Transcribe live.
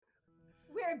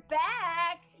We're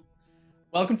back.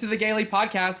 Welcome to the Gaily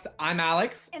Podcast. I'm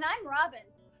Alex. And I'm Robin.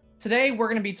 Today, we're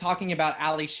going to be talking about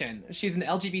Allie Shinn. She's an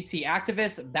LGBT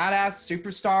activist, badass,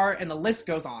 superstar, and the list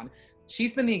goes on.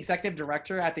 She's been the executive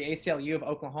director at the ACLU of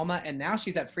Oklahoma, and now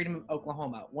she's at Freedom of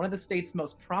Oklahoma, one of the state's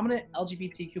most prominent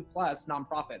LGBTQ plus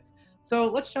nonprofits. So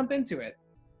let's jump into it.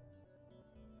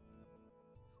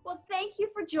 Well, thank you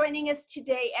for joining us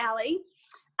today, Allie.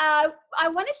 I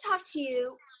want to talk to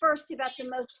you first about the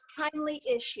most timely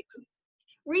issue.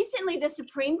 Recently, the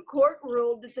Supreme Court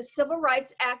ruled that the Civil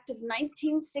Rights Act of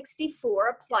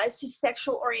 1964 applies to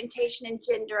sexual orientation and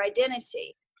gender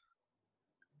identity.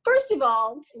 First of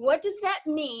all, what does that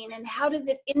mean and how does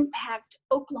it impact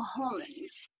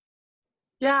Oklahomans?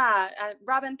 Yeah,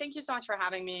 Robin, thank you so much for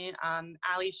having me.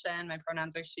 Allie Shinn, my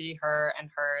pronouns are she, her, and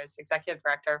hers, executive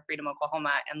director of Freedom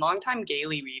Oklahoma and longtime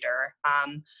Gaily reader.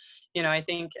 I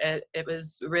think it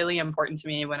was really important to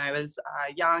me when I was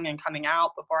young and coming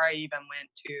out, before I even went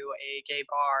to a gay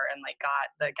bar and got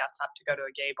the guts up to go to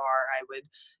a gay bar, I would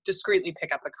discreetly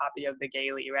pick up a copy of the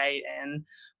Gaily, right? And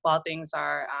while things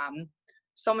are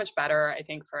so much better, I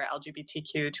think, for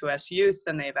LGBTQ2S youth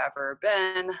than they've ever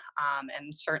been.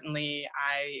 And certainly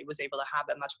I was able to have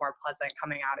a much more pleasant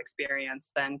coming out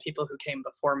experience than people who came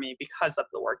before me because of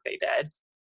the work they did.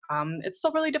 It's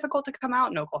still really difficult to come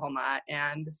out in Oklahoma,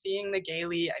 and seeing the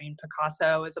Gaily,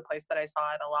 Picasso is a place that I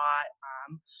saw it a lot,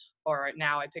 or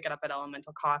now I pick it up at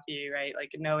Elemental Coffee, right?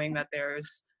 Knowing that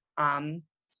there's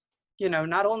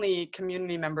not only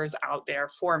community members out there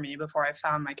for me before I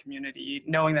found my community,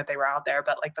 knowing that they were out there,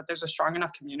 but that there's a strong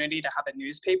enough community to have a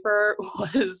newspaper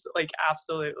was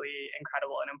absolutely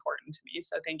incredible and important to me.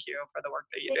 So thank you for the work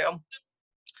that you do.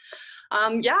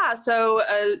 So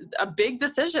a big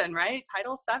decision, right?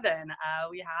 Title VII,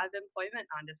 we have employment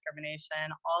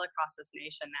non-discrimination all across this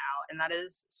nation now, and that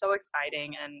is so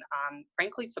exciting and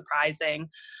frankly surprising.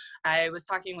 I was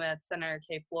talking with Senator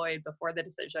Kay Floyd before the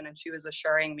decision, and she was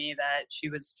assuring me that she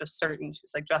was just certain.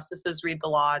 She's like, justices read the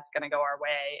law, it's going to go our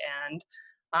way. And,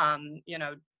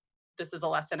 this is a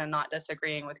lesson in not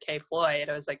disagreeing with Kay Floyd.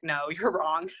 I was like, no, you're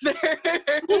wrong. There's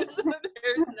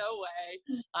no way.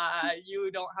 You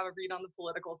don't have a read on the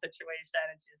political situation.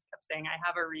 And she just kept saying, I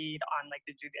have a read on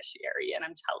the judiciary. And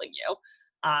I'm telling you,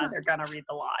 they're going to read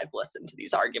the law. I've listened to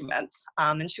these arguments.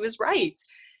 And she was right.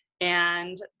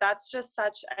 And that's just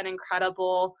such an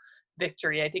incredible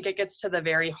victory. I think it gets to the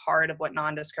very heart of what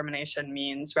non-discrimination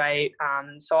means, right?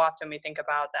 So often we think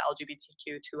about the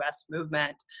LGBTQ2S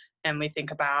movement, and we think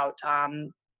about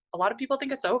a lot of people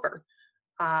think it's over,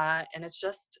 and it's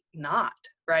just not,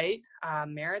 right?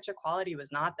 Marriage equality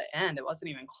was not the end. It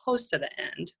wasn't even close to the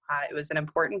end. It was an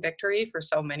important victory for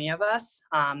so many of us.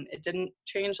 It didn't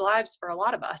change lives for a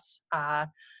lot of us.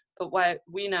 But what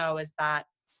we know is that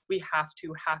we have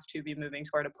to be moving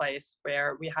toward a place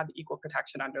where we have equal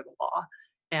protection under the law.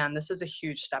 And this is a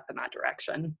huge step in that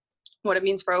direction. What it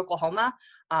means for Oklahoma,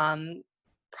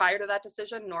 prior to that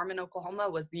decision, Norman, Oklahoma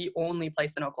was the only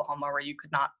place in Oklahoma where you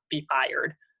could not be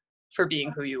fired for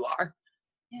being who you are.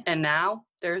 Yeah. And now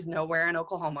there's nowhere in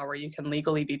Oklahoma where you can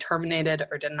legally be terminated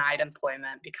or denied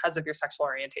employment because of your sexual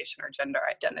orientation or gender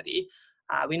identity.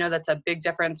 We know that's a big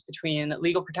difference between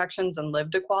legal protections and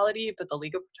lived equality, but the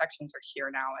legal protections are here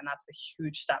now, and that's a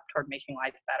huge step toward making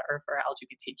life better for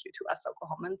LGBTQ2S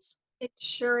Oklahomans. It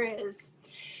sure is.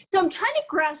 So I'm trying to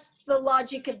grasp the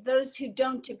logic of those who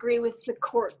don't agree with the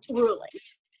court ruling.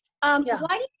 Why do you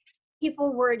think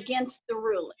people were against the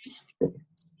ruling?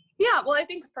 Yeah, well, I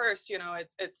think first,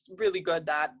 it's really good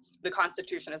that the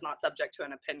Constitution is not subject to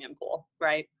an opinion poll,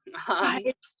 right?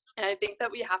 And I think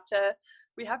that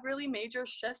we have really major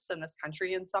shifts in this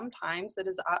country, and sometimes it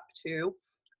is up to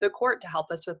the court to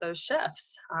help us with those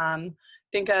shifts.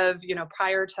 Think of,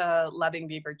 prior to Loving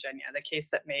v. Virginia, the case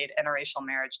that made interracial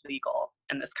marriage legal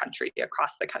in this country,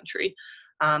 across the country.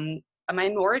 A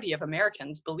minority of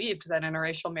Americans believed that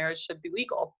interracial marriage should be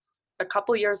legal. A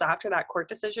couple years after that court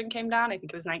decision came down, I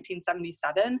think it was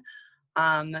 1977,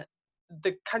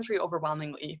 the country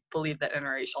overwhelmingly believed that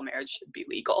interracial marriage should be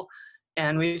legal.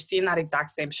 And we've seen that exact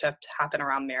same shift happen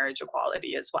around marriage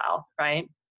equality as well, right?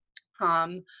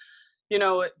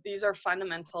 These are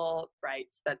fundamental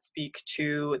rights that speak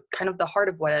to kind of the heart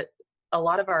of what a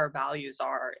lot of our values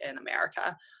are in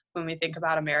America. When we think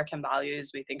about American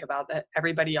values, we think about that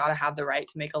everybody ought to have the right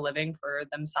to make a living for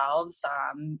themselves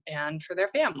and for their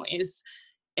families.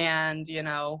 And,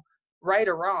 right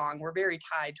or wrong, we're very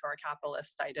tied to our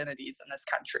capitalist identities in this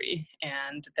country.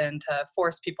 And then to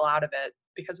force people out of it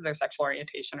because of their sexual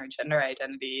orientation or gender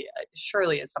identity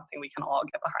surely is something we can all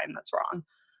get behind that's wrong.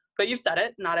 But you've said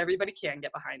it, not everybody can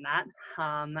get behind that.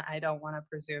 I don't want to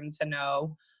presume to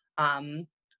know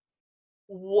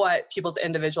what people's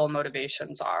individual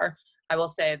motivations are. I will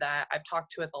say that I've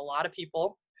talked with a lot of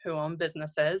people who own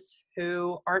businesses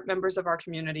who aren't members of our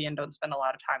community and don't spend a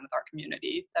lot of time with our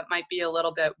community, that might be a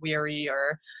little bit weary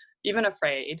or even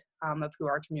afraid of who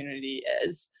our community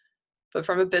is. But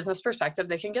from a business perspective,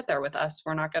 they can get there with us.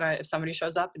 We're not gonna, if somebody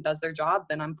shows up and does their job,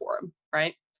 then I'm for them,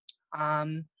 right?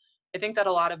 I think that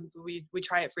a lot of, we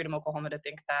try at Freedom Oklahoma to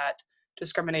think that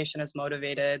discrimination is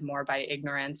motivated more by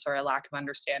ignorance or a lack of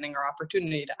understanding or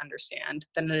opportunity to understand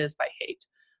than it is by hate.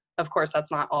 Of course,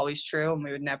 that's not always true, and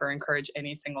we would never encourage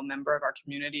any single member of our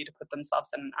community to put themselves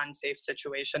in an unsafe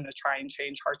situation to try and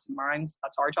change hearts and minds.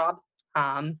 That's our job.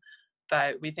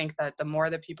 But we think that the more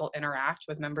that people interact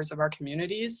with members of our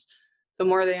communities, the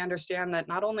more they understand that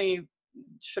not only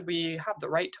should we have the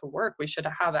right to work, we should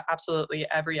have absolutely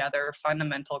every other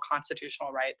fundamental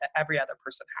constitutional right that every other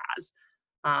person has.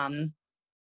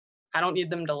 I don't need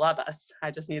them to love us.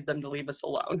 I just need them to leave us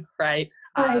alone, right?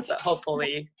 Right. But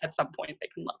hopefully at some point they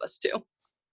can love us too.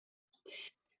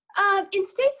 In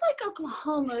states like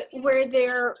Oklahoma, where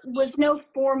there was no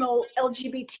formal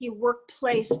LGBT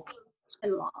workplace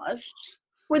laws,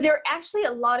 were there actually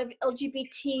a lot of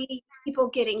LGBT people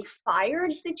getting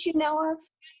fired that you know of?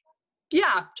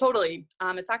 Yeah, totally.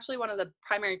 It's actually one of the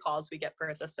primary calls we get for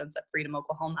assistance at Freedom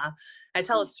Oklahoma. I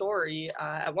tell a story.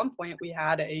 At one point, we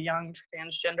had a young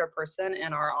transgender person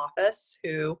in our office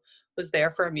who was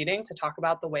there for a meeting to talk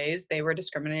about the ways they were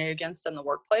discriminated against in the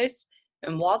workplace.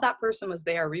 And while that person was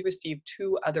there, we received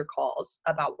 2 other calls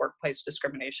about workplace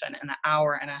discrimination in the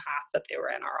hour and a half that they were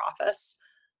in our office.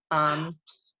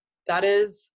 That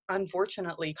is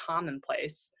unfortunately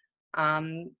commonplace.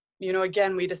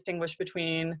 Again, we distinguish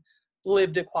between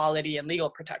lived equality and legal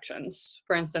protections.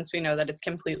 For instance, we know that it's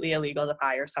completely illegal to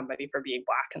fire somebody for being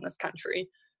Black in this country.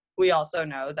 We also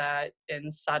know that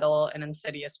in subtle and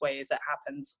insidious ways it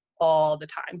happens all the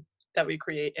time, that we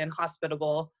create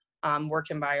inhospitable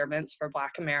work environments for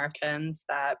Black Americans,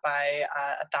 that by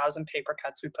 1,000 paper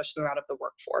cuts, we push them out of the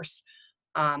workforce.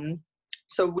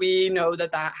 So we know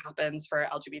that that happens for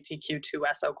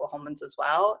LGBTQ2S Oklahomans as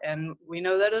well. And we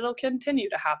know that it'll continue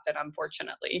to happen,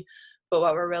 unfortunately. But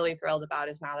what we're really thrilled about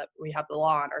is now that we have the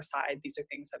law on our side, these are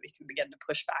things that we can begin to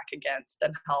push back against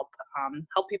and help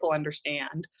people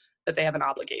understand that they have an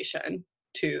obligation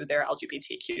to their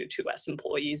LGBTQ2S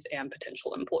employees and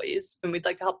potential employees. And we'd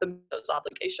like to help them with those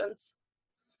obligations.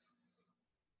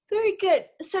 Very good.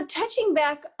 So touching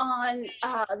back on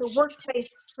the workplace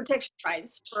protection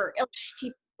rights for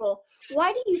LGBT people,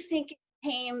 why do you think it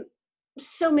came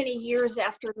so many years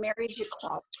after marriage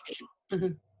equality? Mm-hmm.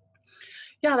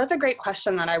 Yeah, that's a great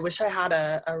question that I wish I had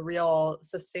a real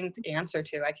succinct answer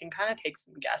to. I can kind of take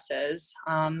some guesses.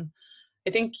 I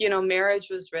think, marriage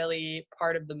was really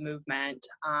part of the movement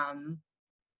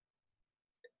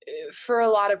for a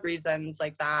lot of reasons,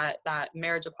 like that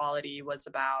marriage equality was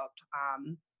about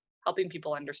helping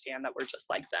people understand that we're just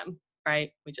like them,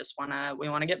 right? We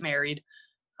want to get married.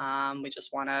 We just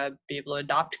want to be able to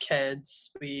adopt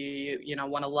kids. We,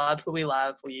 want to love who we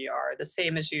love. We are the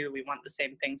same as you. We want the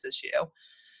same things as you.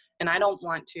 And I don't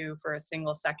want to, for a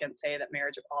single second, say that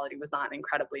marriage equality was not an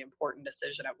incredibly important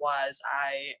decision. It was.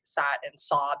 I sat and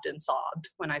sobbed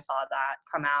when I saw that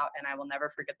come out, and I will never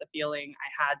forget the feeling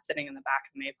I had sitting in the back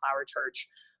of Mayflower Church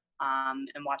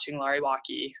and watching Laurie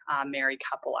Walkie marry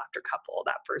couple after couple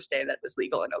that first day that it was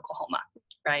legal in Oklahoma,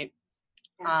 right?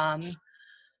 Yeah.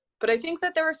 But I think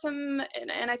that there were some,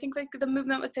 and I think like the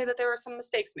movement would say that there were some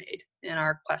mistakes made in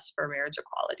our quest for marriage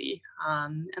equality.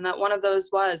 And that one of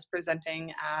those was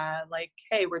presenting like,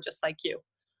 hey, we're just like you.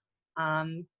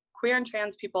 Queer and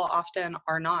trans people often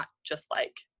are not just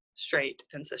like straight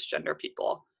and cisgender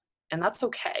people, and that's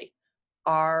okay.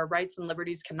 Our rights and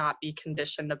liberties cannot be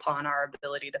conditioned upon our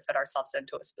ability to fit ourselves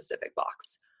into a specific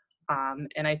box.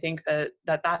 And I think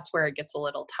that's where it gets a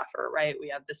little tougher, right? We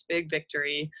have this big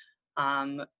victory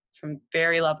from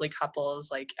very lovely couples,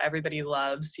 like everybody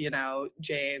loves,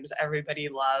 James, everybody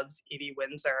loves Edie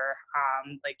Windsor,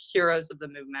 like heroes of the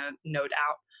movement, no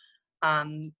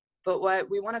doubt. But what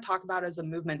we want to talk about as a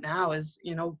movement now is,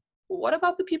 what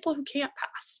about the people who can't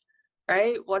pass,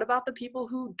 right? What about the people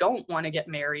who don't want to get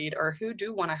married, or who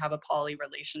do want to have a poly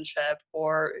relationship,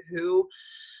 or who,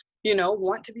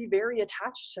 want to be very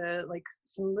attached to like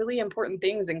some really important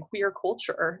things in queer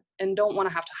culture and don't want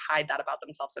to have to hide that about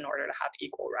themselves in order to have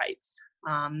equal rights.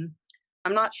 I'm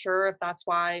not sure if that's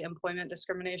why employment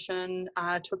discrimination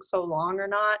took so long or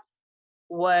not.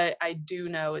 What I do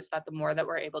know is that the more that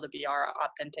we're able to be our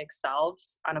authentic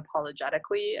selves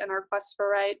unapologetically in our quest for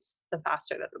rights, the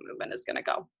faster that the movement is going to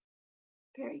go.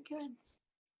 Very good.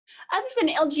 Other than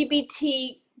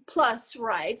LGBT plus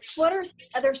rights, what are some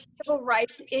other civil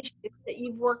rights issues that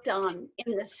you've worked on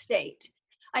in the state?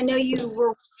 I know you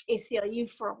were ACLU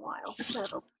for a while,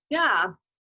 so. Yeah.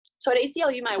 So at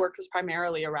ACLU, my work is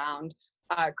primarily around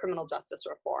criminal justice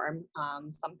reform,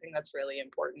 something that's really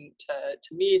important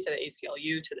to me, to the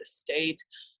ACLU, to the state.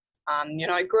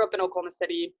 I grew up in Oklahoma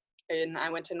City, and I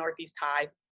went to Northeast High,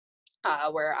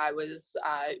 where I was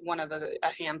one of a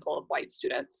handful of white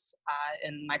students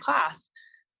in my class.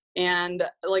 And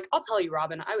I'll tell you,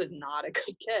 Robin, I was not a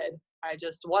good kid. I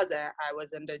just wasn't. I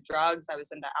was into drugs. I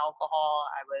was into alcohol.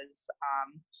 I was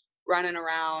running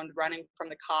around, running from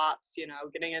the cops,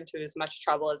 getting into as much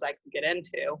trouble as I could get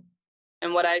into.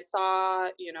 And what I saw,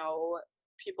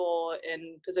 people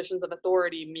in positions of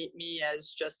authority meet me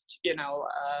as just,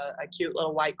 a cute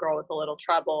little white girl with a little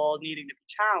trouble needing to be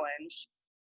challenged.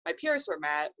 My peers were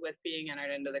met with being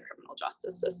entered into the criminal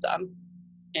justice system.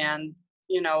 And,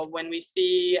 when we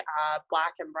see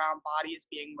Black and brown bodies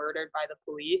being murdered by the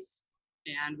police,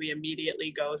 and we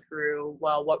immediately go through,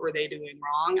 well, what were they doing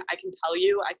wrong? I can tell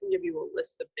you, I can give you a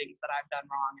list of things that I've done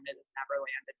wrong, and it has never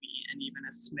landed me in even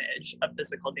a smidge of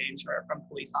physical danger from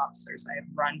police officers. I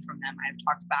have run from them. I have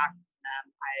talked back from them.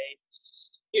 I,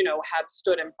 have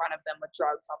stood in front of them with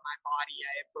drugs on my body.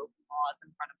 I have broken laws in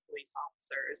front of police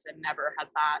officers, and never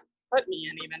has that put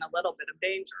me in even a little bit of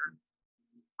danger.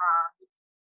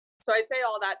 So I say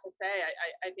all that to say,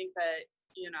 I think that,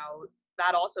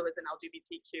 that also is an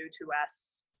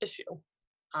LGBTQ2S issue.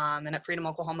 And at Freedom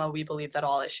Oklahoma, we believe that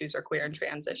all issues are queer and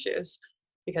trans issues,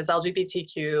 because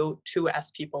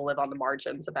LGBTQ2S people live on the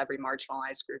margins of every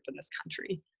marginalized group in this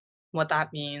country. What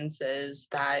that means is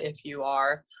that if you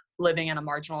are living in a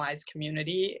marginalized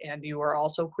community and you are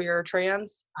also queer or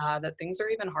trans, that things are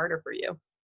even harder for you.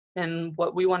 And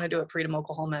what we want to do at Freedom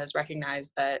Oklahoma is recognize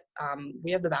that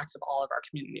we have the backs of all of our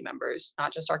community members,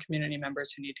 not just our community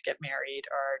members who need to get married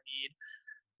or need,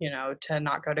 to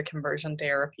not go to conversion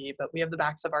therapy, but we have the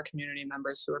backs of our community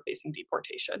members who are facing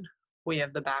deportation. We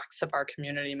have the backs of our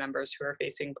community members who are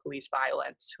facing police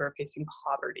violence, who are facing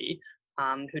poverty,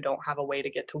 who don't have a way to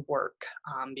get to work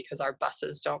because our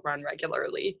buses don't run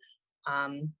regularly.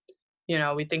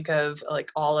 We think of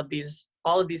all of these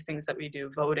things that we do.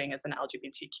 Voting as an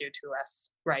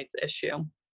LGBTQ2S rights issue.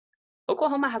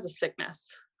 Oklahoma has a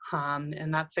sickness,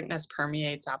 and that sickness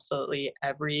permeates absolutely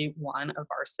every one of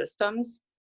our systems.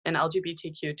 And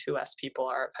LGBTQ2S people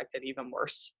are affected even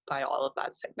worse by all of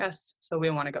that sickness. So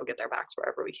we want to go get their backs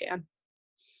wherever we can.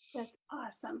 That's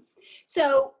awesome.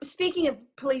 So speaking of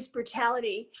police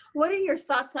brutality, what are your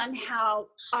thoughts on how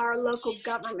our local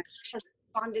government has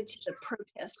responded to the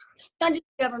protest? Not just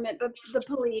government, but the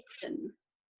police and...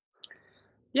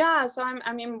 Yeah, so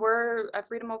we're at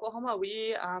Freedom Oklahoma.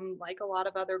 We, like a lot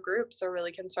of other groups, are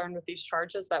really concerned with these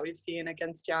charges that we've seen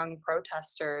against young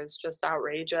protesters, just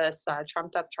outrageous,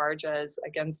 trumped up charges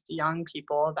against young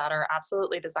people that are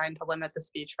absolutely designed to limit the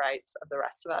speech rights of the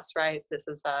rest of us, right? This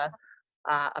is a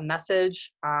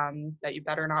message that you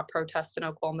better not protest in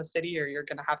Oklahoma City or you're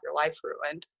going to have your life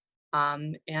ruined.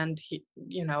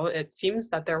 It seems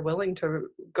that they're willing to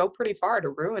go pretty far to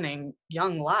ruining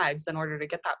young lives in order to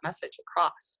get that message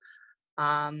across.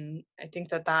 I think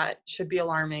that should be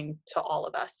alarming to all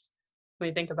of us. When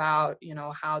we think about,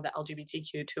 how the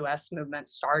LGBTQ2S movement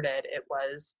started, it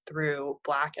was through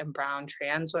Black and brown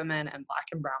trans women and Black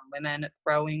and brown women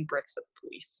throwing bricks at the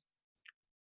police.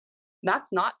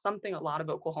 That's not something a lot of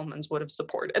Oklahomans would have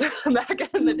supported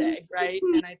back in the day, right?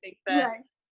 And I think that right.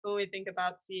 When we think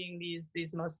about seeing these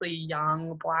mostly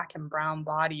young Black and brown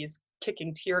bodies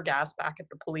kicking tear gas back at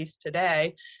the police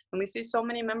today, and we see so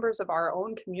many members of our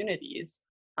own communities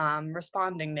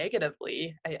responding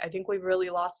negatively, I think we've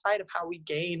really lost sight of how we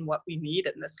gain what we need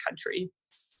in this country.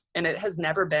 And it has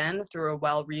never been through a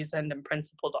well-reasoned and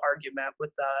principled argument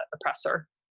with the oppressor.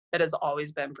 It has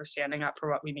always been for standing up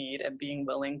for what we need and being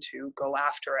willing to go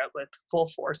after it with full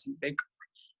force and vigor.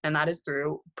 And that is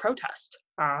through protest.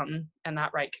 And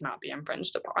that right cannot be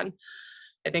infringed upon.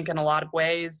 I think in a lot of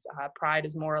ways, pride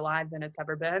is more alive than it's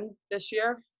ever been this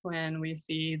year when we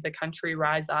see the country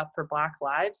rise up for Black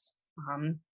lives.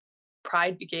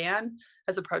 Pride began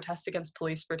as a protest against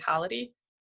police brutality.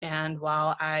 And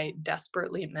while I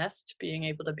desperately missed being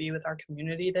able to be with our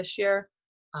community this year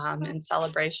in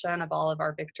celebration of all of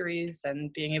our victories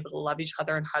and being able to love each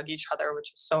other and hug each other,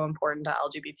 which is so important to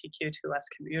LGBTQ2S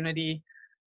community,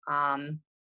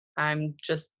 I'm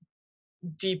just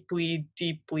deeply,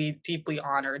 deeply, deeply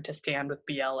honored to stand with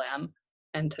BLM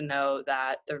and to know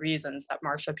that the reasons that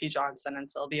Marsha P. Johnson and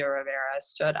Sylvia Rivera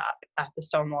stood up at the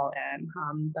Stonewall Inn,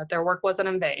 that their work wasn't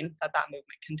in vain, that movement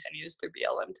continues through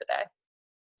BLM today.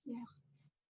 Yeah.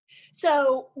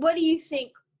 So what do you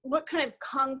think what kind of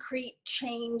concrete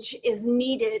change is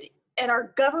needed at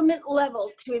our government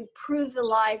level to improve the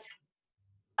life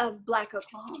of Black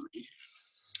Oklahomans?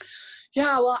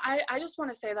 Yeah, well, I just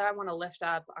want to say that I want to lift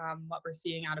up what we're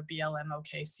seeing out of BLM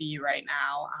OKC right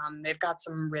now. They've got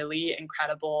some really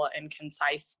incredible and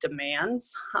concise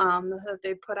demands that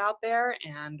they've put out there,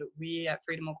 and we at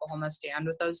Freedom Oklahoma stand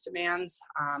with those demands.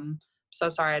 So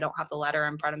sorry I don't have the letter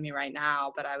in front of me right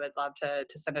now, but I would love to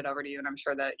send it over to you, and I'm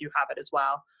sure that you have it as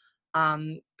well.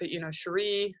 But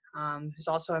Cherie, who's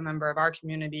also a member of our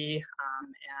community,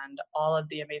 and all of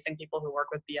the amazing people who work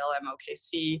with BLM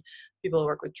OKC, people who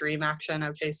work with Dream Action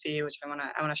OKC, which I want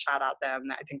to shout out them.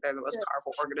 I think they're the most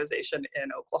powerful organization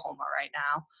in Oklahoma right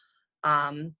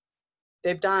now.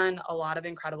 They've done a lot of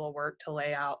incredible work to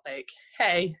lay out, like,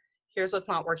 hey, here's what's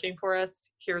not working for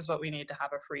us. Here's what we need to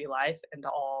have a free life and to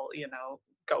all,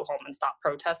 go home and stop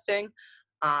protesting.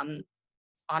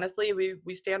 Honestly,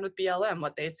 we stand with BLM.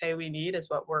 What they say we need is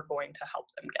what we're going to help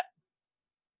them get.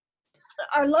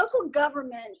 Our local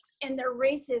government and their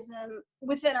racism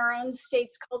within our own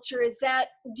state's culture,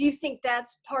 do you think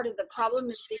that's part of the problem,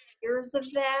 is the fears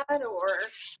of that, or?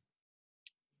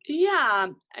 Yeah,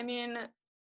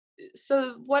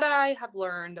 so what I have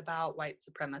learned about white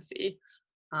supremacy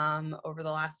over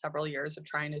the last several years of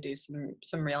trying to do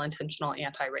some real intentional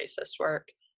anti-racist work,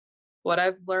 what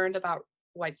I've learned about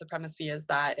white supremacy is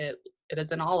that it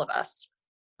is in all of us.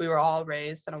 We were all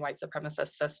raised in a white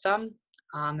supremacist system,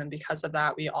 and because of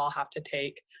that, we all have to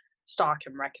take stock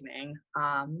and reckoning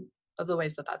of the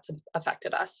ways that that's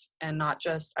affected us. And not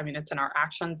just, it's in our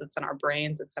actions, it's in our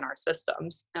brains, it's in our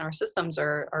systems. And our systems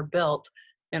are built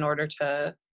in order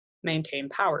to maintain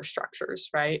power structures,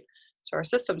 right? So our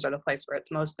systems are the place where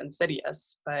it's most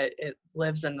insidious, but it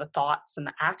lives in the thoughts and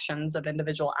the actions of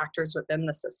individual actors within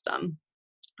the system,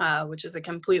 which is a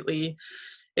completely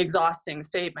exhausting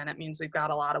statement. It means we've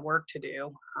got a lot of work to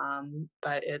do,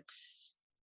 but it's,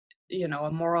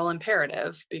 a moral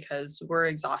imperative, because we're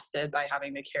exhausted by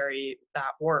having to carry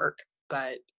that work,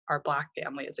 but our Black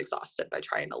family is exhausted by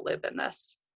trying to live in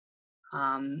this.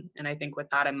 And I think with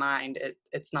that in mind,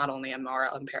 it's not only a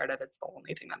moral imperative, it's the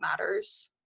only thing that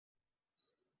matters.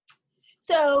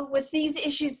 So with these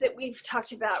issues that we've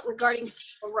talked about regarding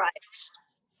civil rights,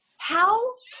 how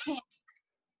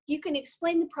you can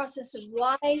explain the process of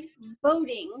why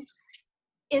voting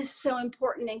is so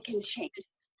important and can change?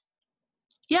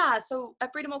 Yeah, so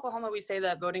at Freedom Oklahoma, we say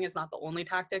that voting is not the only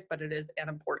tactic, but it is an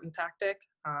important tactic,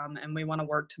 and we want to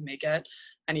work to make it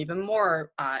an even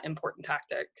more important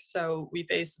tactic. So we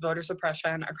face voter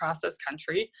suppression across this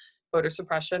country. Voter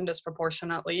suppression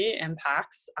disproportionately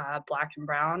impacts Black and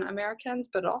Brown Americans,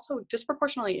 but it also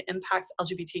disproportionately impacts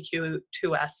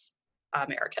LGBTQ2S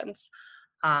Americans.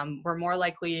 We're more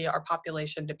likely, our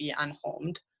population, to be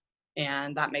unhomed,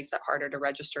 and that makes it harder to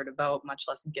register to vote, much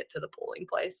less get to the polling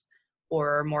place.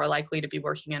 Or more likely to be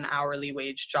working an hourly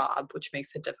wage job, which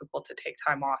makes it difficult to take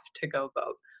time off to go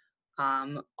vote.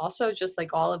 Also, just like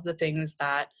all of the things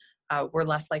that we're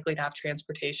less likely to have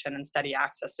transportation and steady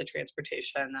access to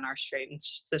transportation than our straight and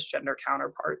cisgender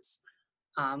counterparts.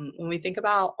 When we think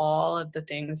about all of the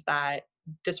things that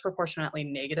disproportionately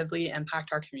negatively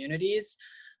impact our communities,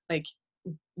 like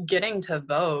getting to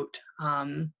vote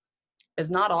is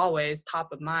not always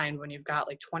top of mind when you've got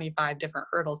like 25 different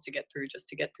hurdles to get through just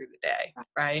to get through the day,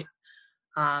 right?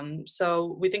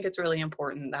 So we think it's really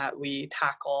important that we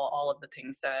tackle all of the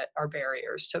things that are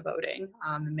barriers to voting,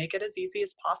 and make it as easy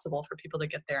as possible for people to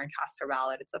get there and cast their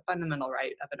ballot. It's a fundamental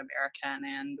right of an American,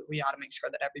 and we ought to make sure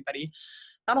that everybody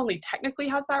not only technically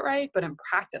has that right, but in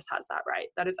practice has that right,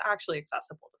 that is actually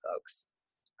accessible to folks.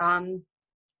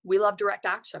 We love direct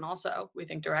action also. We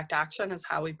think direct action is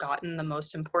how we've gotten the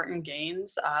most important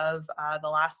gains of the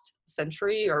last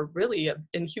century, or really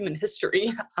in human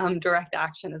history. Direct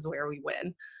action is where we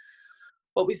win.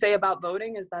 What we say about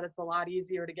voting is that it's a lot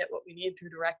easier to get what we need through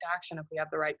direct action if we have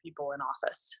the right people in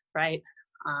office, right?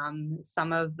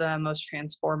 Some of the most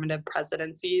transformative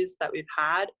presidencies that we've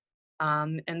had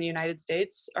in the United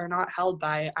States are not held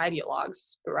by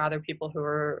ideologues, but rather people who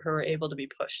are able to be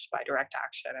pushed by direct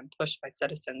action and pushed by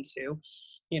citizens who,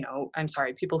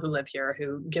 people who live here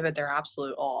who give it their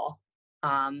absolute all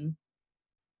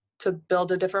to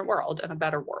build a different world and a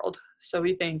better world. So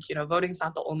we think, voting's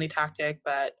not the only tactic,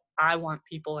 but I want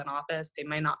people in office. They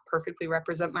may not perfectly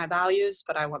represent my values,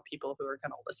 but I want people who are going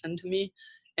to listen to me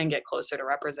and get closer to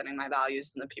representing my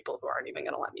values than the people who aren't even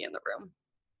going to let me in the room.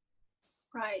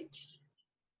 Right.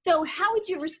 So how would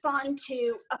you respond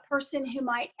to a person who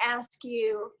might ask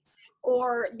you,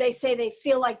 or they say they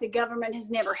feel like the government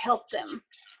has never helped them?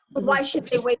 But why should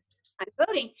they waste time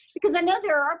voting? Because I know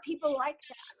there are people like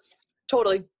that.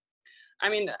 Totally. I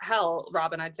mean, hell,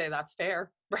 Robin, I'd say that's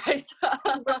fair, right?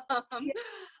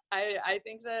 I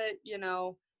think that, you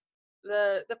know,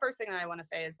 the first thing that I want to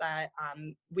say is that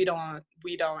we don't, and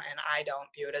I don't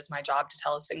view it as my job to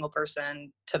tell a single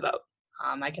person to vote.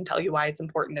 I can tell you why it's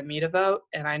important to me to vote,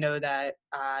 and I know that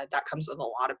that comes with a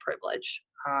lot of privilege.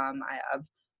 I have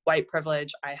white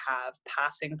privilege, I have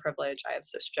passing privilege, I have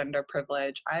cisgender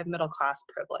privilege, I have middle class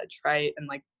privilege, right? And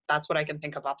like that's what I can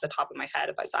think of off the top of my head.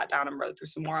 If I sat down and wrote through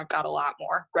some more, I've got a lot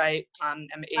more, right? I'm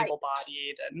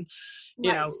able-bodied, and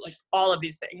you know, like all of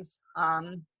these things.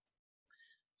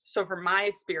 So from my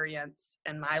experience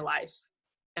in my life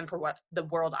and for what the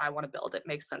world I want to build, it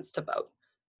makes sense to vote.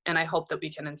 And I hope that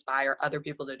we can inspire other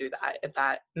people to do that if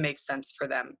that makes sense for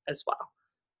them as well.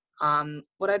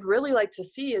 What I'd really like to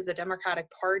see is a Democratic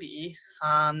Party,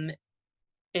 and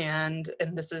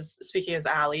this is speaking as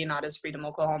Allie, not as Freedom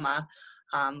Oklahoma,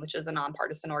 which is a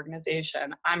nonpartisan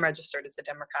organization. I'm registered as a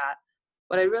Democrat.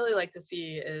 What I'd really like to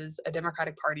see is a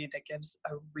Democratic Party that gives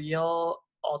a real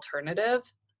alternative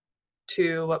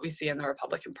to what we see in the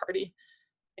Republican Party.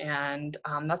 And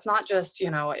that's not just, you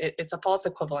know, it's a false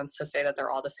equivalence to say that they're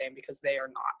all the same, because they are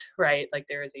not, right? Like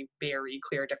there is a very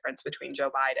clear difference between Joe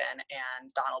Biden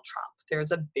and Donald Trump.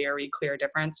 There's a very clear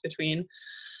difference between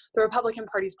the Republican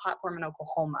Party's platform in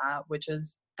Oklahoma, which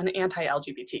is an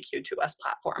anti-LGBTQ2S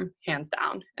platform, hands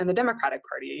down, and the Democratic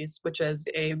Party's, which is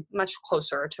a much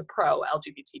closer to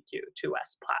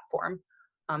pro-LGBTQ2S platform.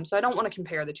 So I don't want to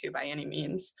compare the two by any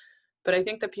means. But I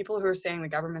think that people who are saying the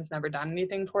government's never done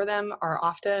anything for them are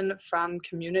often from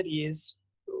communities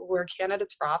where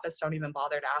candidates for office don't even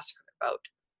bother to ask for their vote,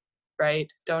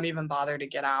 right? Don't even bother to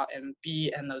get out and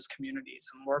be in those communities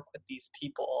and work with these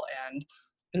people and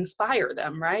inspire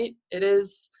them, right? It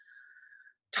is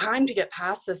time to get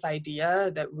past this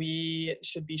idea that we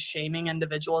should be shaming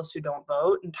individuals who don't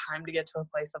vote, and time to get to a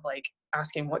place of like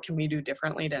asking, what can we do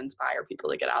differently to inspire people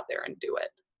to get out there and do it?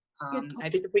 I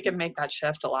think if we can make that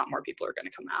shift, a lot more people are going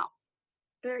to come out.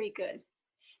 Very good.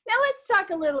 Now let's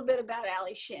talk a little bit about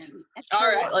Allie Shinn. All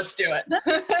right, let's do it.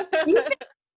 You've been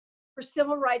for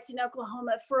civil rights in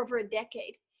Oklahoma for over a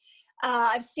decade.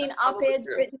 I've seen op-eds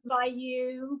written by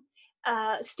you,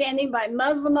 standing by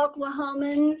Muslim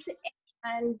Oklahomans,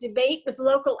 and debate with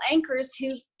local anchors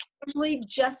who casually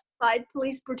justified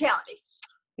police brutality.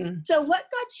 So what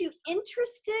got you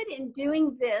interested in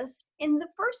doing this in the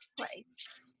first place?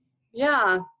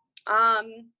 Yeah.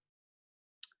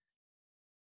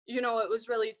 You know, it was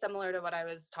really similar to what I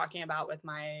was talking about with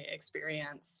my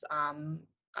experience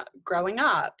growing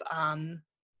up.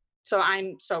 So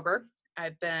I'm sober.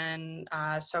 I've been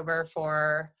sober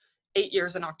for 8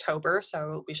 years in October,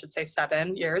 so we should say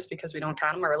 7 years because we don't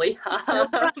count them early.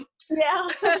 Yeah.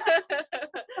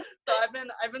 So I've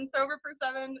been sober for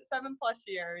seven plus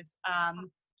years,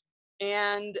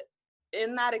 and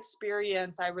in that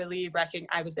experience, I really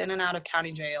I was in and out of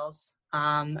county jails,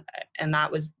 and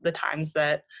that was the times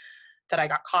that I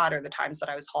got caught or the times that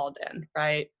I was hauled in,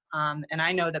 right? And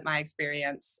I know that my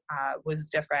experience was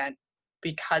different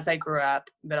because I grew up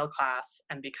middle class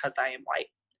and because I am white,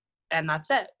 and that's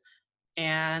it.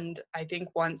 And I think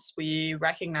once we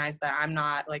recognize that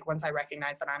once I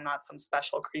recognize that I'm not some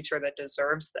special creature that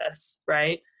deserves this,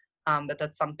 right? But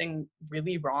that something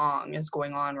really wrong is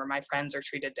going on where my friends are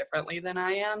treated differently than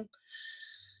I am,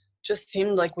 just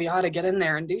seemed like we ought to get in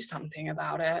there and do something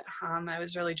about it. I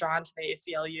was really drawn to the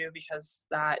ACLU because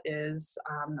that is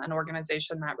an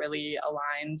organization that really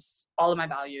aligns, all of my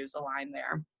values align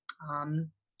there.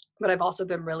 But I've also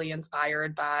been really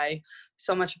inspired by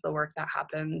so much of the work that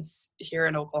happens here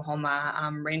in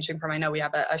Oklahoma, ranging from, I know we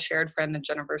have a shared friend,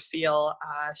 Jennifer Seal.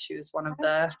 She was one of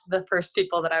the first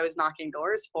people that I was knocking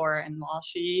doors for. And while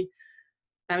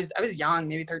I was young,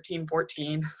 maybe 13,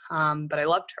 14, but I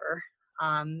loved her.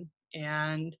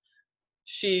 And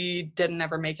she didn't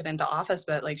ever make it into office,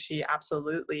 but like she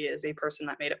absolutely is a person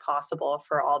that made it possible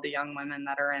for all the young women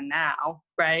that are in now,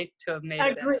 right, to have made it. I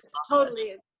agree,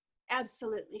 totally.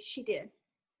 Absolutely, she did.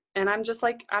 And I'm just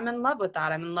like, I'm in love with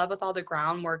that. I'm in love with all the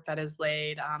groundwork that is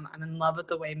laid. I'm in love with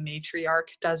the way Matriarch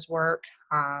does work.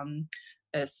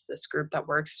 This group that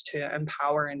works to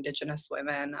empower Indigenous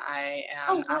women. I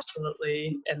am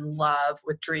absolutely in love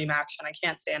with Dream Action. I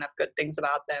can't say enough good things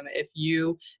about them.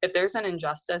 If there's an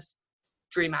injustice,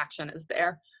 Dream Action is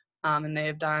there. And they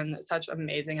have done such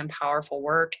amazing and powerful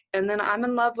work. And then I'm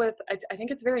in love with, I think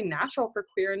it's very natural for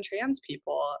queer and trans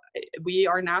people. We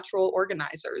are natural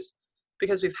organizers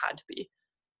because we've had to be.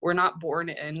 We're not born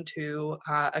into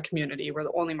a community. We're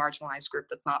the only marginalized group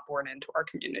that's not born into our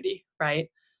community, right?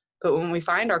 But when we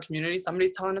find our community,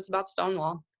 somebody's telling us about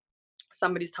Stonewall.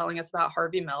 Somebody's telling us about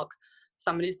Harvey Milk.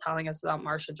 somebody's telling us about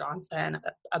Marsha Johnson,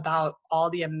 about all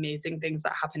the amazing things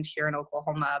that happened here in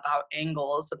Oklahoma, about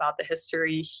angles, about the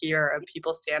history here of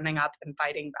people standing up and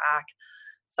fighting back.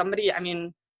 Somebody, I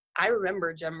mean, I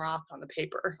remember Jim Roth on the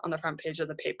paper, on the front page of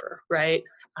the paper, right?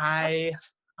 I,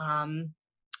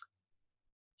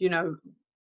 you know,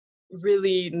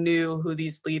 really knew who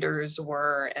these leaders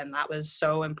were, and that was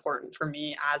so important for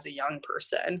me as a young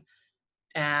person.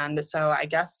 And so I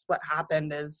guess what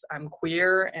happened is I'm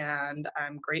queer and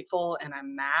I'm grateful and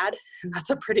I'm mad, and that's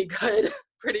a pretty good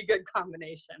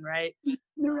combination, right?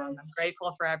 I'm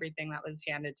grateful for everything that was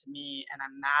handed to me, and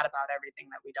I'm mad about everything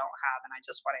that we don't have, and I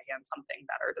just want to hand something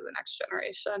better to the next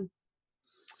generation.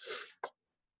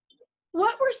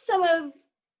 What were some of,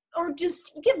 or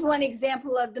just give one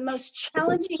example of the most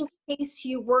challenging case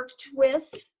you worked with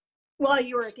while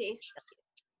you were at the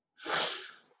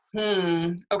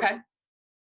ACLU? Okay.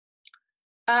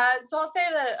 So I'll say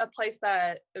that a place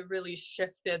that really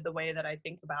shifted the way that I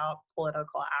think about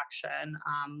political action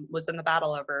was in the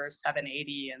battle over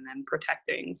 780 and then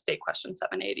protecting State Question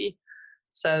 780.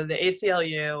 So the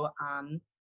ACLU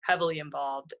heavily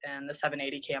involved in the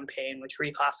 780 campaign, which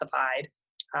reclassified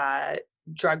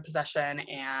drug possession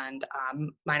and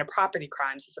minor property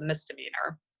crimes as a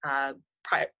misdemeanor,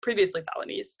 previously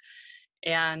felonies.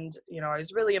 And, you know, I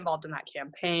was really involved in that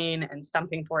campaign and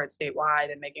stumping for it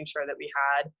statewide and making sure that we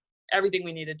had everything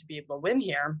we needed to be able to win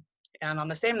here. And on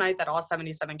the same night that all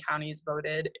 77 counties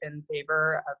voted in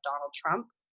favor of Donald Trump,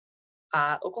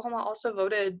 Oklahoma also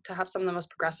voted to have some of the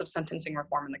most progressive sentencing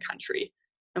reform in the country.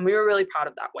 And we were really proud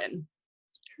of that win.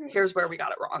 Here's where we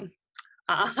got it wrong.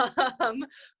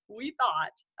 We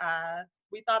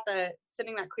thought that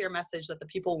sending that clear message that the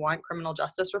people want criminal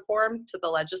justice reform to the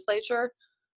legislature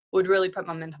would really put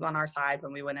momentum on our side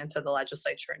when we went into the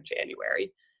legislature in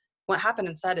January. What happened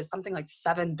instead is something like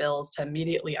 7 bills to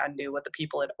immediately undo what the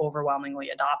people had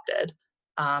overwhelmingly adopted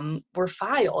were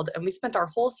filed, and we spent our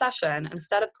whole session,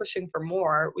 instead of pushing for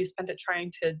more, we spent it trying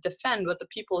to defend what the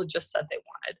people had just said they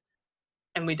wanted.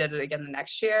 And we did it again the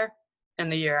next year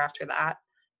and the year after that.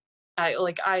 I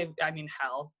mean,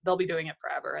 hell, they'll be doing it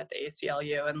forever at the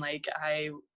ACLU, and I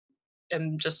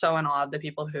am just so in awe of the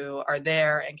people who are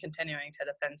there and continuing to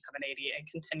defend 780 and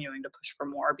continuing to push for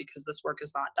more, because this work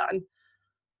is not done.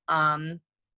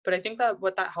 But I think that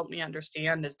what that helped me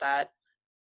understand is that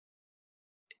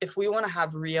if we want to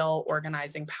have real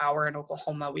organizing power in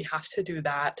Oklahoma, we have to do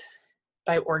that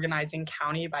by organizing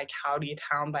county by county,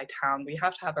 town by town. We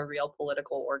have to have a real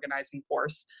political organizing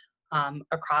force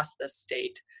across this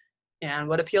state. And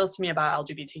what appeals to me about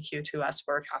LGBTQ2S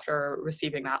work after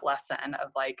receiving that lesson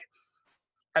of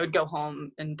I would go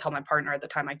home and tell my partner at the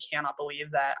time, I cannot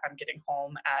believe that I'm getting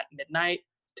home at midnight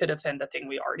to defend a thing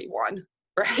we already won,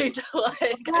 right?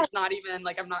 It's not even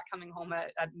I'm not coming home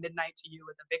at midnight to you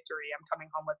with a victory. I'm coming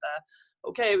home with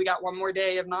okay, we got one more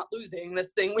day of not losing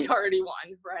this thing we already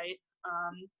won, right?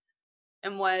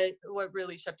 And what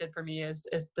really shifted for me is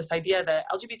this idea that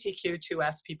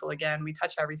LGBTQ2S people, again, we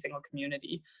touch every single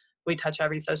community. We touch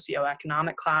every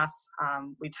socioeconomic class.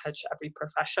 We touch every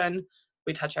profession.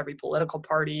 We touch every political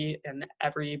party and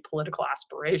every political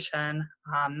aspiration.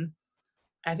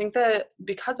 I think that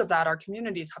because of that, our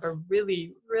communities have a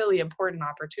really, really important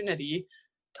opportunity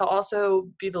to also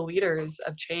be the leaders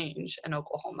of change in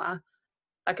Oklahoma.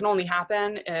 That can only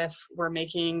happen if we're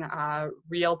making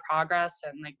real progress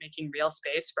and making real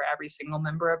space for every single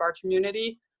member of our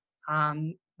community.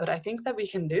 But I think that we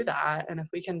can do that. And if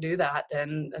we can do that,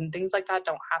 then things like that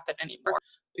don't happen anymore,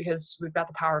 because we've got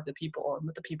the power of the people, and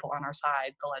with the people on our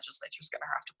side, the legislature's going to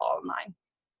have to fall in line.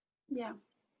 Yeah.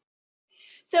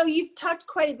 So you've talked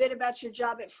quite a bit about your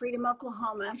job at Freedom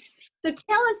Oklahoma. So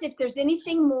tell us if there's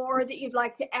anything more that you'd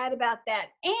like to add about that.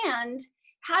 And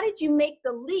how did you make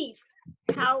the leap?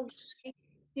 How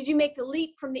did you make the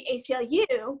leap from the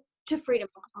ACLU to Freedom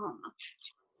Oklahoma?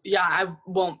 Yeah, I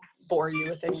won't bore you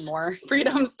with any more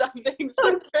freedom stuff. Thanks.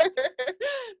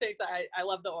 Thanks. I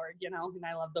love the org, and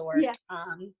I love the work. Yeah.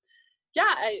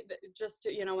 I just,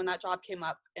 when that job came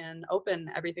up and open,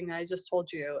 everything that I just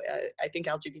told you, I think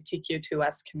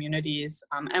LGBTQ2S communities,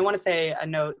 I want to say a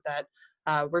note that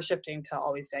we're shifting to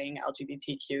always saying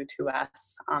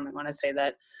LGBTQ2S. I want to say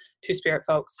that Two-Spirit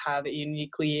folks have a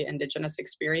uniquely Indigenous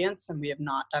experience, and we have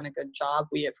not done a good job,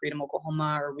 we at Freedom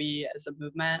Oklahoma, or we as a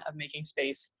movement, of making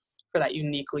space for that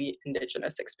uniquely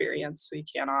Indigenous experience. We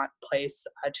cannot place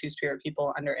Two-Spirit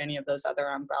people under any of those other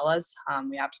umbrellas.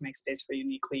 We have to make space for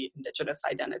uniquely Indigenous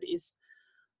identities.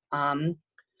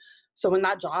 So when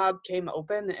that job came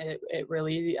open, it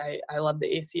really, I love the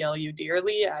ACLU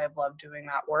dearly. I have loved doing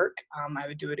that work. I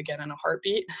would do it again in a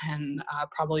heartbeat, and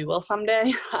probably will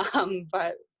someday.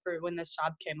 But for when this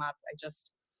job came up, I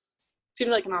just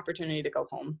seemed like an opportunity to go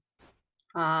home.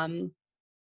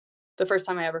 The first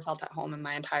time I ever felt at home in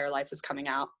my entire life was coming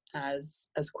out as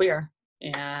queer.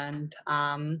 And,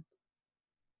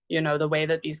 the way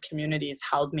that these communities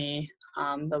held me,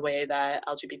 the way that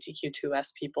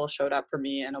LGBTQ2S people showed up for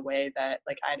me in a way that,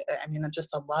 like,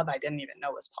 just a love I didn't even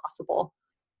know was possible.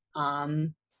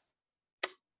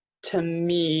 To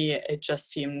me, it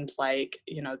just seemed like,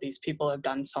 these people have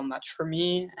done so much for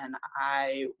me, and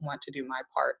I want to do my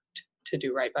part to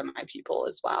do right by my people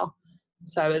as well.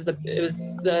 So it was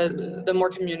the more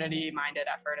community-minded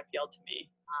effort appealed to me.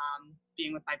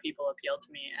 Being with my people appealed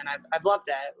to me, and I've loved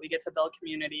it. We get to build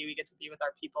community, we get to be with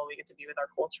our people, we get to be with our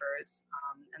cultures,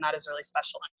 and that is really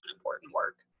special and important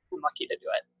work. I'm lucky to do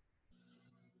it.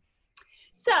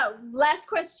 So, last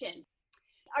question.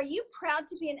 Are you proud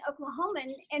to be an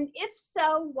Oklahoman? And if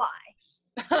so, why?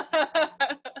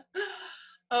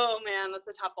 Oh man, that's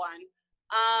a tough one.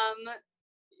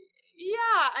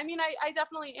 Yeah, I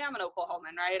definitely am an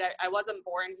Oklahoman, right? I wasn't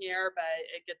born here, but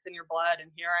it gets in your blood, and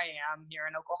here I am here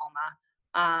in Oklahoma.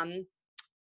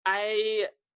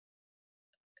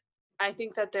 I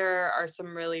think that there are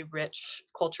some really rich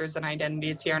cultures and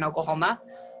identities here in Oklahoma.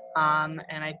 And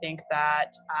I think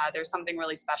that there's something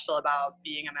really special about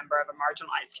being a member of a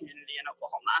marginalized community in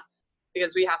Oklahoma,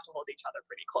 because we have to hold each other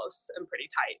pretty close and pretty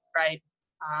tight, right?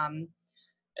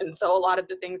 And so a lot of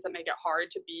the things that make it hard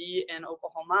to be in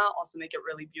Oklahoma also make it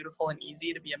really beautiful and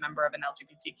easy to be a member of an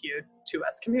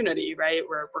LGBTQ2S community, right?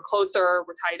 We're closer,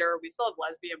 we're tighter. We still have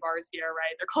lesbian bars here,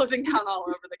 right? They're closing down all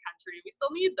over the country. We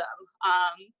still need them.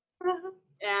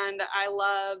 And I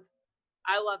love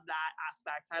that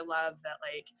aspect. I love that,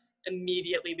 like,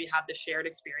 immediately we have the shared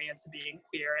experience of being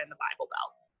queer in the Bible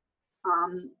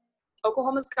Belt.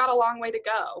 Oklahoma's got a long way to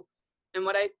go. And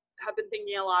what I have been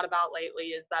thinking a lot about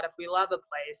lately is that if we love a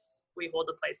place, we hold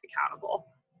the place accountable.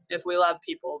 If we love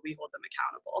people, we hold them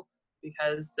accountable.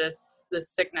 Because this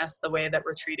sickness, the way that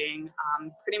we're treating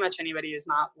pretty much anybody who's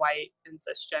not white and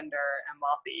cisgender and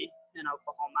wealthy in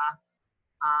Oklahoma,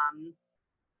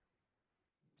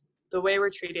 the way we're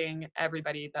treating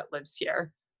everybody that lives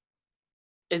here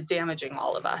is damaging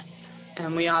all of us.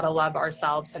 And we ought to love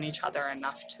ourselves and each other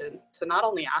enough to not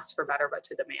only ask for better, but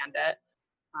to demand it.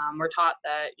 We're taught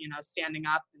that, standing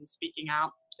up and speaking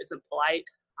out isn't polite,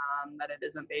 that it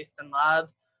isn't based in love.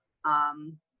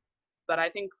 But I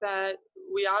think that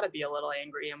we ought to be a little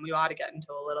angry, and we ought to get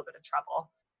into a little bit of trouble.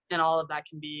 And all of that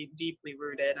can be deeply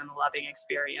rooted in a loving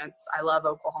experience. I love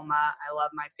Oklahoma. I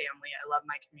love my family. I love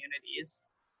my communities.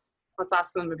 Let's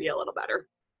ask them to be a little better.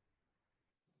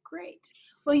 Great.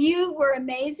 Well, you were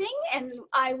amazing, and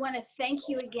I want to thank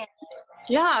you again.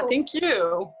 Yeah, thank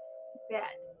you.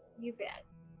 You bet.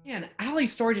 And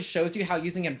Allie's story just shows you how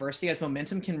using adversity as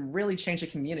momentum can really change a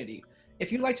community.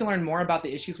 If you'd like to learn more about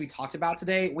the issues we talked about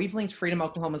today, we've linked Freedom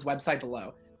Oklahoma's website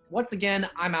below. Once again,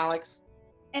 I'm Alex.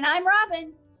 And I'm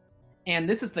Robin. And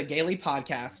this is the Gaily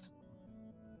Podcast.